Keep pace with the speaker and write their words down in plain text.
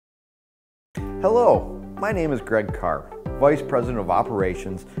Hello, my name is Greg Carr, Vice President of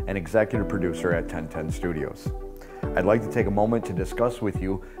Operations and Executive Producer at 1010 Studios. I'd like to take a moment to discuss with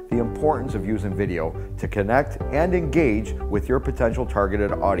you the importance of using video to connect and engage with your potential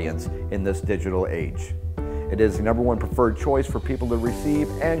targeted audience in this digital age. It is the #1 preferred choice for people to receive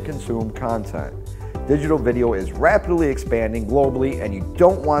and consume content. Digital video is rapidly expanding globally, and you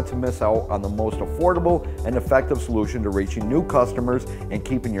don't want to miss out on the most affordable and effective solution to reaching new customers and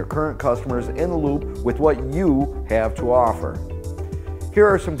keeping your current customers in the loop with what you have to offer. Here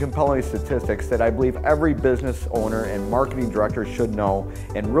are some compelling statistics that I believe every business owner and marketing director should know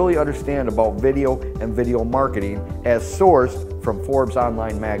and really understand about video and video marketing, as sourced from Forbes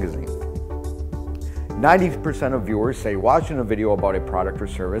Online magazine. 90% of viewers say watching a video about a product or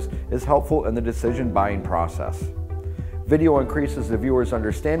service is helpful in the decision buying process. Video increases the viewer's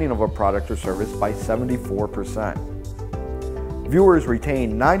understanding of a product or service by 74%. Viewers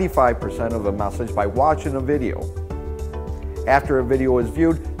retain 95% of a message by watching a video. After a video is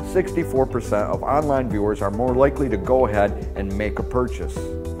viewed, 64% of online viewers are more likely to go ahead and make a purchase.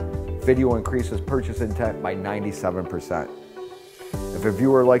 Video increases purchase intent by 97%. If a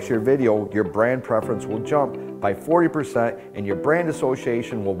viewer likes your video, your brand preference will jump by 40% and your brand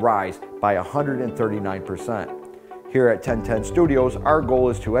association will rise by 139%. Here at 1010 Studios, our goal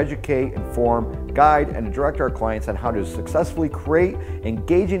is to educate, inform, guide, and direct our clients on how to successfully create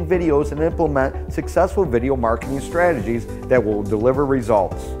engaging videos and implement successful video marketing strategies that will deliver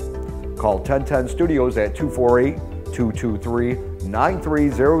results. Call 1010 Studios at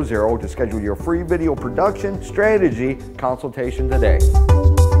 248-223-9300 to schedule your free video production strategy consultation today.